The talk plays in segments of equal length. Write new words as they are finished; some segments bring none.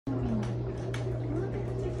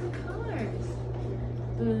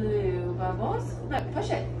blue bubbles. Look, push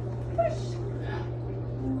it. Push.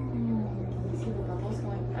 See the bubbles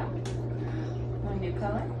going up? One new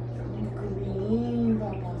color. Green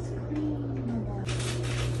bubbles. Green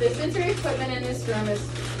bubbles. The sensory equipment in this room has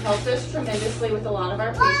helped us tremendously with a lot of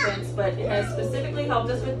our patients, but it has specifically helped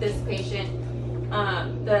us with this patient.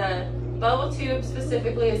 The bubble tube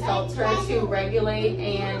specifically has helped her to regulate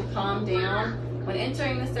and calm down when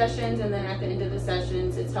entering the sessions, and then at the end of the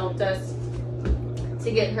sessions, it's helped us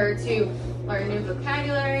to get her to learn new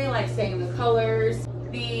vocabulary, like saying the colors.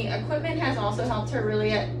 The equipment has also helped her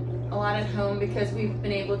really a lot at home because we've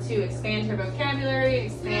been able to expand her vocabulary,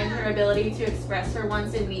 expand her ability to express her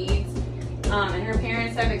wants and needs. And her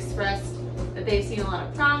parents have expressed that they've seen a lot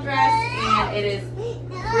of progress, and it is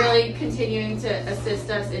really continuing to assist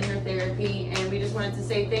us in her therapy. And we just wanted to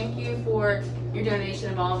say thank you for your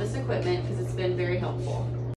donation of all of this equipment because it's been very helpful.